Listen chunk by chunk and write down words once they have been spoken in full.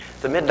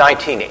The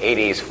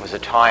mid-1980s was a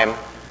time,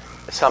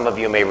 some of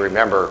you may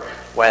remember,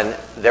 when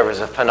there was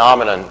a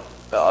phenomenon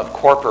of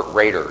corporate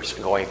raiders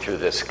going through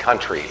this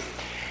country.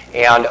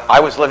 And I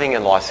was living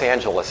in Los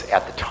Angeles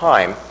at the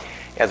time,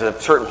 as a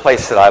certain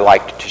place that I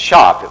liked to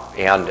shop,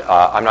 and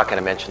I'm not going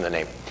to mention the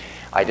name.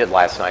 I did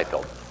last night,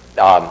 though.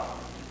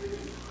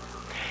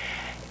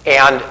 It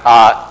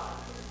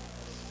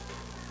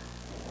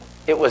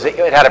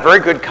had a very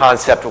good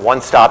concept of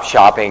one-stop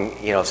shopping,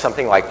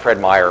 something like Fred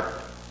Meyer.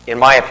 In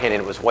my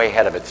opinion, it was way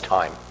ahead of its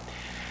time.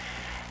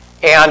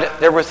 And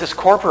there was this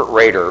corporate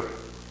raider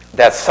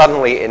that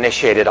suddenly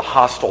initiated a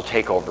hostile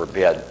takeover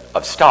bid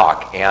of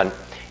stock and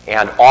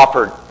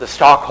offered the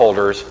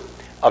stockholders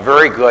a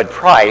very good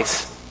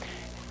price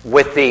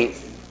with the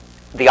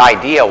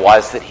idea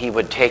was that he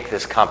would take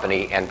this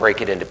company and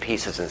break it into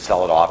pieces and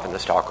sell it off, and the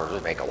stockholders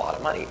would make a lot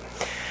of money.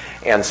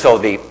 And so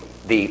the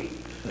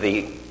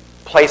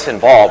place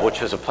involved, which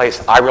was a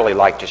place I really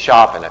liked to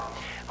shop in,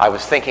 I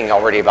was thinking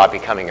already about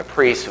becoming a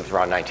priest. It was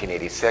around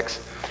 1986.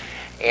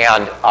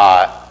 And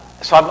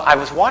so I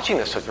was watching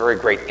this with very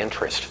great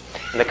interest.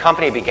 And the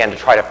company began to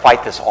try to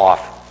fight this off.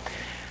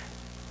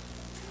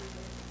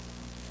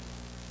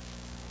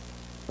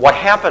 What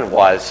happened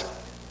was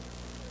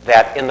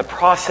that in the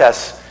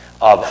process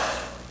of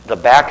the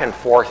back and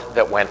forth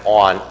that went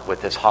on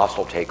with this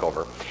hostile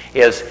takeover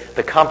is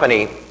the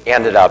company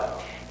ended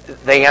up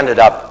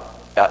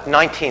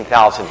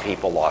 19,000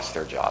 people lost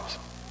their jobs.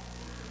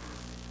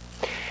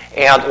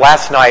 And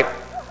last night,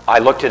 I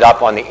looked it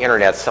up on the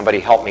internet.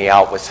 Somebody helped me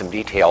out with some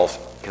details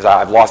because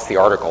I've lost the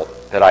article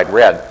that I'd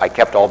read. I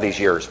kept all these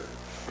years.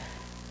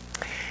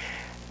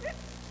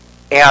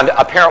 And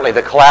apparently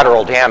the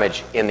collateral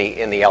damage in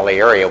the LA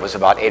area was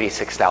about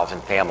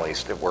 86,000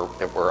 families that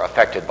were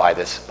affected by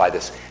this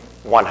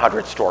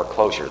 100-store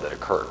closure that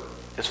occurred.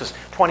 This was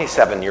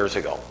 27 years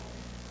ago.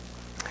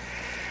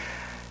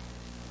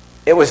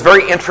 It was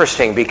very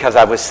interesting because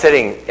I was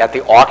sitting at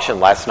the auction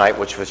last night,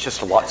 which was just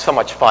so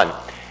much fun.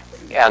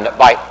 And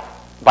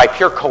by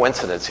pure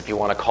coincidence, if you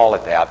want to call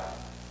it that,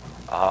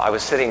 I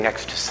was sitting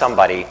next to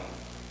somebody,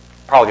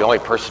 probably the only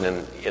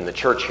person in the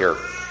church here,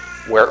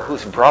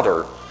 whose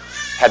brother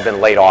had been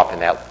laid off in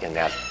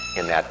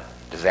that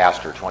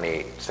disaster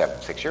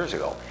 6 years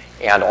ago,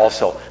 and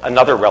also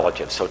another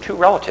relative. So two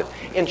relatives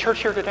in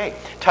church here today,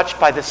 touched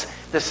by this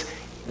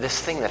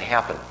thing that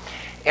happened.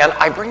 And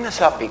I bring this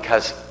up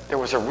because there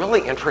was a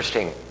really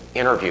interesting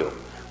interview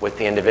with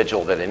the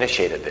individual that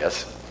initiated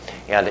this,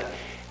 and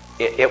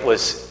he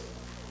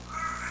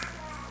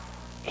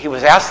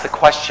was asked the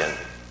question,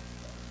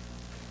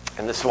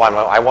 and this is why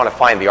I want to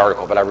find the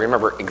article, but I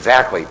remember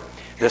exactly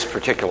this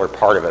particular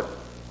part of it.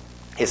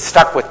 It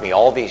stuck with me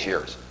all these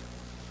years.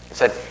 It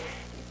said,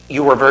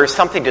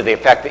 something to the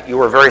effect that you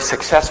were very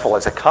successful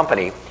as a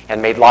company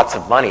and made lots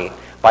of money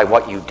by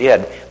what you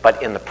did,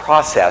 but in the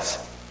process,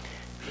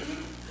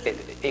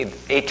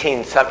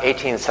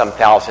 18-some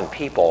thousand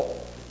people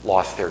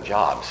lost their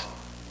jobs.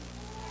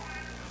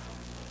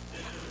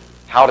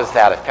 How does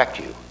that affect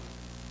you?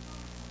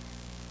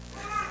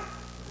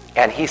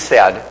 And he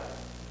said,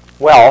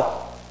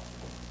 well,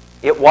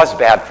 it was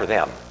bad for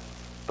them,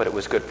 but it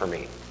was good for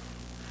me.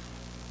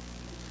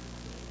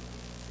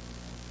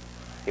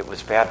 It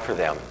was bad for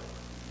them.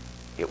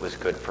 It was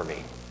good for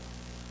me.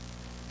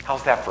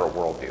 How's that for a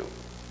worldview?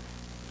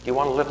 Do you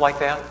want to live like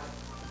that?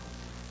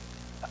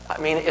 I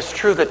mean, it's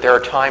true that there are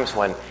times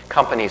when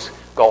companies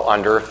go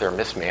under if they're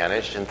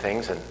mismanaged and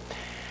things. And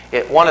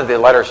one of the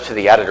letters to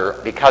the editor,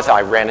 because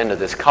I ran into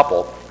this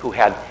couple who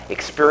had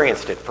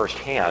experienced it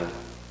firsthand,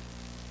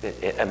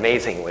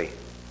 amazingly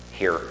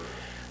here,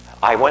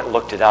 I went and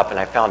looked it up and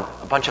I found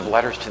a bunch of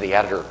letters to the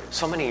editor,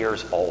 so many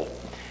years old.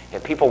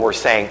 And people were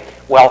saying,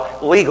 well,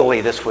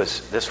 legally this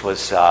was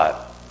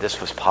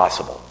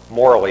possible.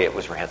 Morally it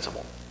was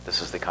ransoable.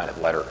 This is the kind of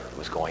letter that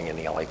was going in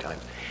the LA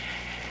Times.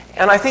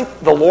 And I think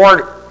the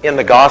Lord in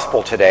the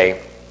gospel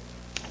today,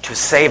 to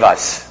save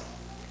us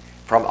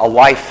from a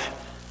life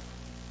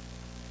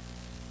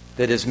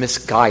that is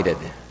misguided,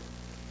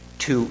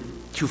 to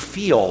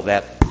feel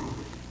that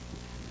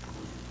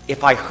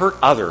if I hurt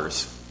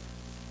others,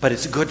 but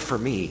it's good for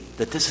me,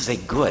 that this is a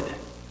good.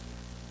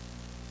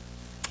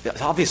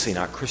 It's obviously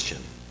not Christian.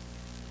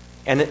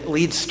 And it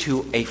leads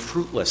to a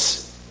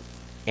fruitless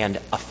and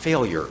a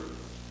failure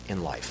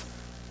in life.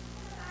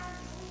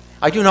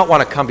 I do not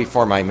want to come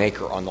before my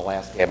Maker on the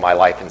last day of my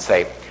life and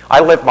say,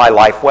 I lived my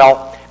life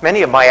well.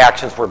 Many of my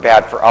actions were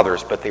bad for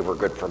others, but they were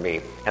good for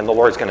me. And the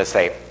Lord's going to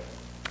say,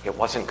 it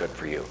wasn't good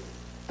for you.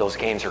 Those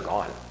gains are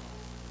gone.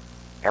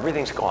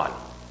 Everything's gone.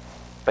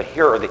 But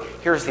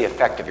here's the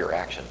effect of your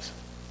actions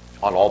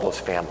on all those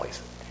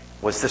families.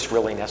 Was this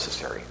really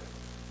necessary?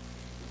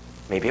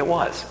 Maybe it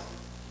was.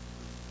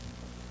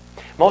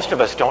 Most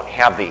of us don't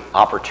have the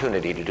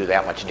opportunity to do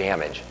that much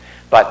damage,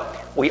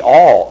 but we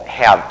all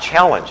have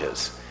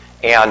challenges,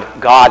 and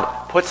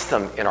God puts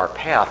them in our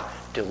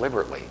path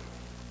deliberately,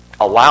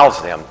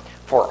 allows them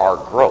for our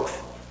growth.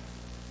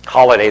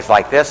 Holidays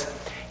like this,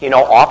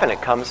 often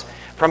it comes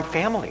from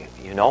family,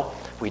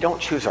 we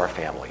don't choose our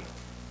family.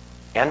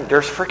 And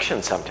there's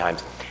friction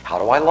sometimes. How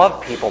do I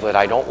love people that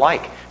I don't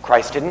like?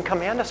 Christ didn't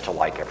command us to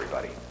like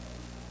everybody.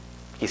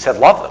 He said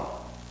love them.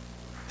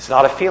 It's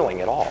not a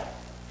feeling at all.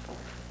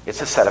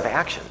 It's a set of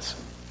actions.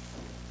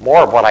 More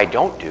of what I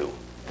don't do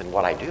than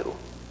what I do.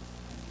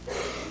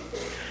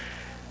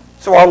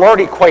 So our Lord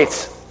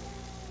equates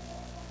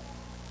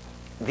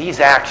these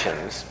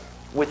actions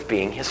with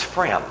being his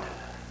friend.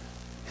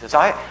 He says,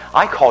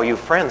 I call you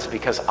friends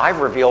because I've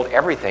revealed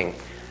everything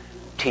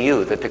to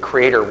you that the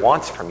Creator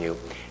wants from you.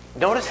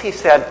 Notice he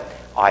said,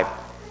 I've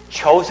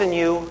chosen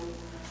you,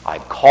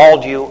 I've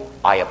called you,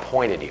 I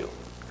appointed you.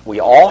 We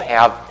all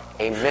have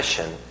a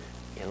mission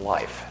in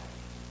life.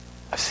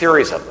 A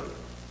series of them.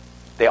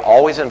 They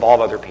always involve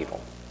other people.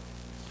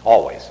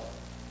 Always.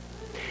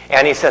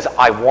 And he says,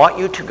 I want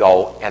you to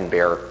go and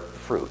bear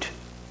fruit.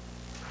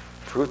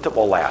 Fruit that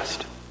will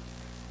last.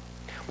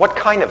 What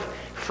kind of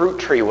fruit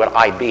tree would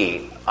I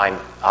be? I'm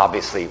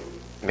obviously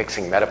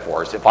mixing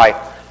metaphors. If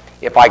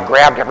I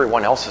grabbed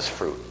everyone else's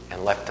fruit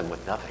and left them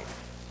with nothing.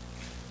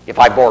 If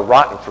I bore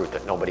rotten fruit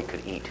that nobody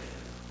could eat.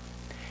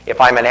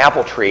 If I'm an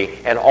apple tree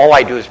and all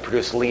I do is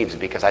produce leaves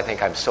because I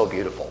think I'm so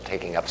beautiful,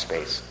 taking up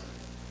space.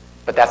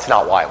 But that's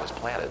not why I was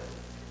planted.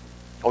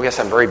 Oh yes,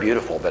 I'm very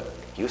beautiful, but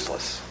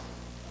useless.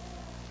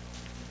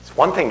 It's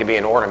one thing to be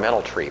an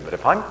ornamental tree, but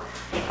if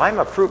I'm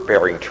a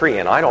fruit-bearing tree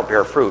and I don't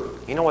bear fruit,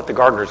 you know what the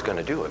gardener's going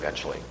to do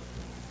eventually.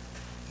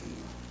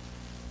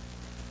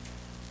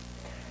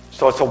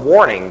 So it's a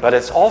warning, but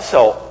it's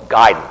also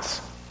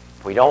guidance.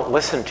 We don't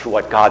listen to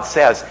what God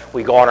says.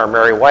 We go on our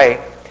merry way.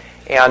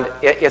 And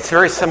it's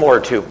very similar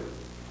to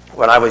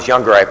when I was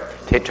younger, I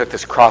took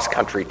this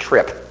cross-country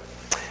trip.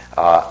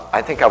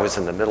 I think I was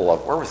in the middle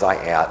of, where was I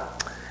at?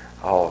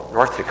 Oh,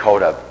 North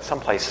Dakota,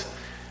 someplace.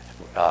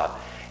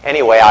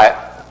 Anyway,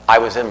 I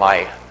was in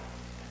my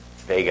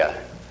Vega.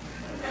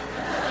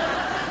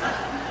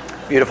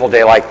 Beautiful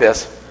day like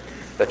this.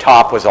 The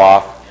top was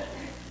off.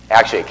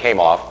 Actually, it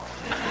came off.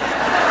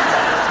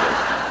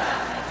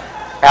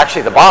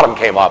 Actually, the bottom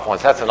came off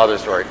once. That's another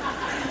story.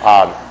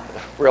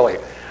 Really.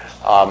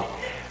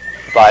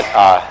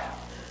 But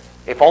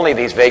if only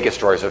these Vegas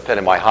stories would fit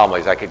in my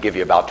homilies, I could give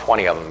you about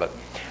 20 of them.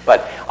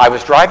 But I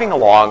was driving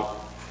along.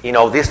 You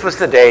know, this was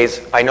the days,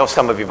 I know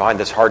some of you find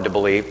this hard to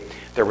believe,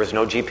 there was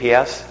no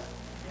GPS,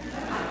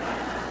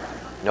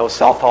 no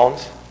cell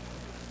phones.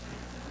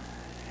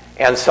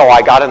 And so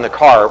I got in the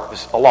car,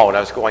 was alone. I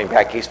was going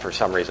back east for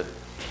some reason.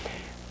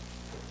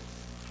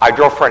 I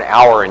drove for an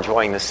hour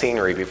enjoying the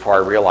scenery before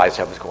I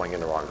realized I was going in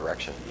the wrong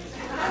direction.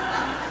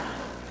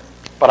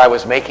 But I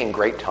was making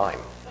great time.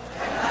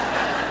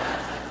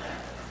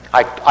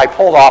 I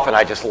pulled off and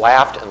I just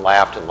laughed and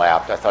laughed and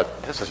laughed. I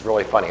thought, this is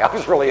really funny. I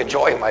was really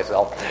enjoying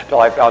myself until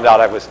I found out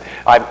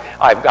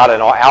I've got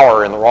an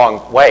hour in the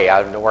wrong way.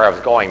 I don't know where I was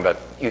going, but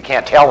you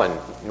can't tell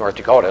in North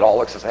Dakota. It all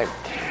looks the same.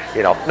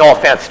 You know, no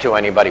offense to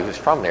anybody who's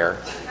from there.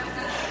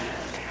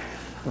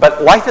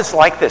 But life is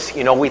like this.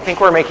 You know, we think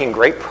we're making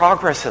great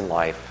progress in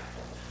life.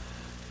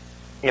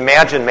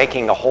 Imagine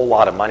making a whole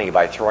lot of money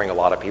by throwing a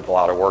lot of people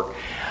out of work.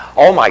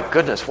 Oh my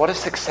goodness, what a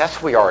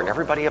success we are, and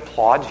everybody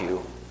applauds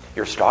you.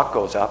 Your stock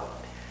goes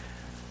up.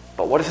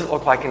 But what does it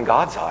look like in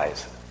God's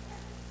eyes?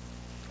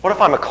 What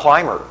if I'm a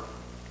climber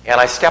and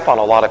I step on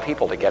a lot of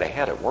people to get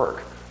ahead at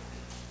work?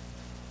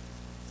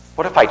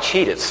 What if I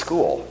cheat at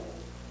school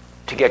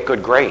to get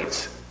good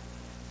grades?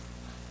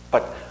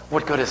 But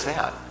what good is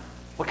that?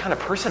 What kind of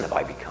person have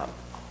I become?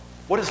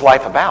 What is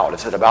life about?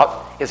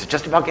 Is it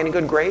just about getting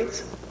good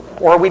grades?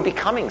 Or are we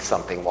becoming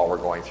something while we're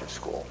going through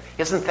school?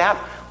 Isn't that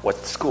what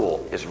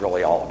school is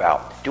really all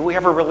about? Do we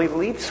ever really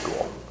leave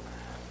school?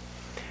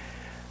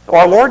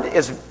 Our Lord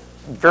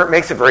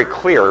makes it very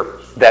clear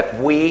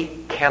that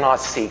we cannot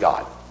see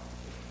God.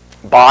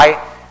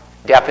 By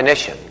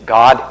definition,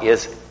 God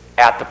is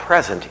at the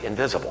present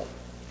invisible.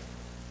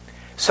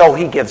 So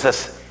he gives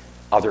us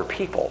other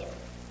people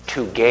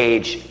to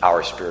gauge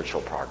our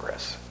spiritual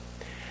progress.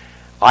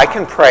 I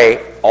can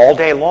pray all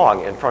day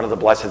long in front of the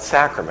Blessed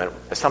Sacrament.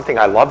 It's something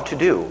I love to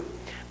do.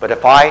 But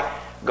if I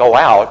go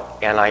out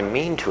and I'm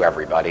mean to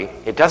everybody,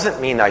 it doesn't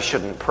mean I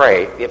shouldn't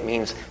pray. It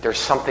means there's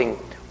something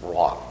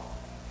wrong.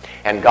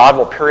 And God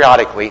will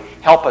periodically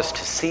help us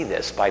to see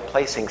this by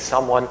placing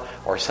someone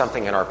or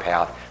something in our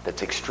path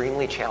that's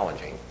extremely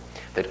challenging,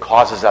 that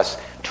causes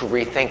us to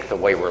rethink the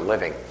way we're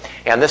living.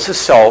 And this is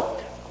so,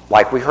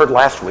 like we heard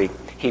last week,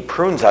 he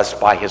prunes us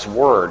by his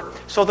word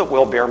so that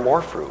we'll bear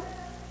more fruit.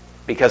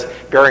 Because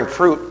bearing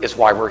fruit is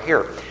why we're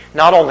here.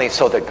 Not only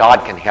so that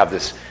God can have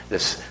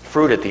this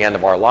fruit at the end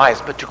of our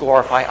lives, but to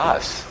glorify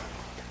us.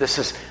 This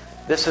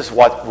is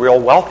what real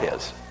wealth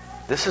is.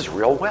 This is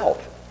real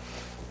wealth.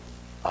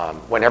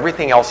 When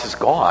everything else is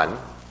gone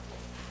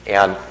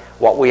and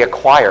what we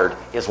acquired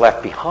is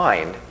left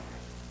behind,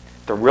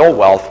 the real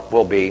wealth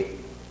will be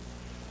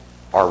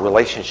our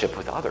relationship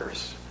with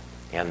others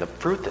and the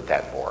fruit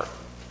that bore.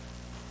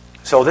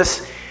 So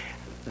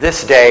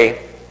this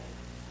day,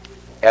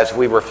 as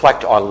we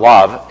reflect on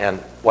love, and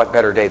what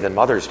better day than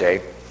Mother's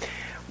Day,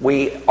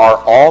 we are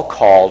all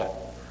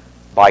called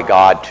by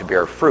God to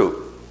bear fruit.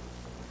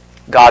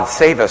 God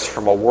save us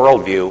from a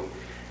worldview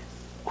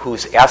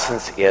whose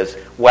essence is,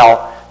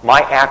 well, my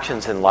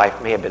actions in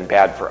life may have been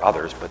bad for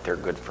others, but they're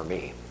good for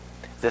me.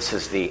 This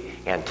is the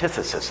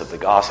antithesis of the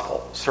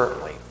gospel,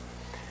 certainly.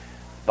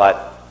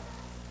 But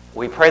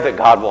we pray that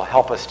God will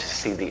help us to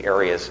see the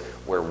areas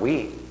where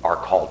we are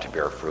called to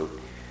bear fruit,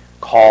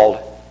 called,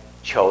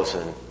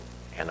 chosen,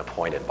 and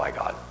appointed by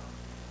God.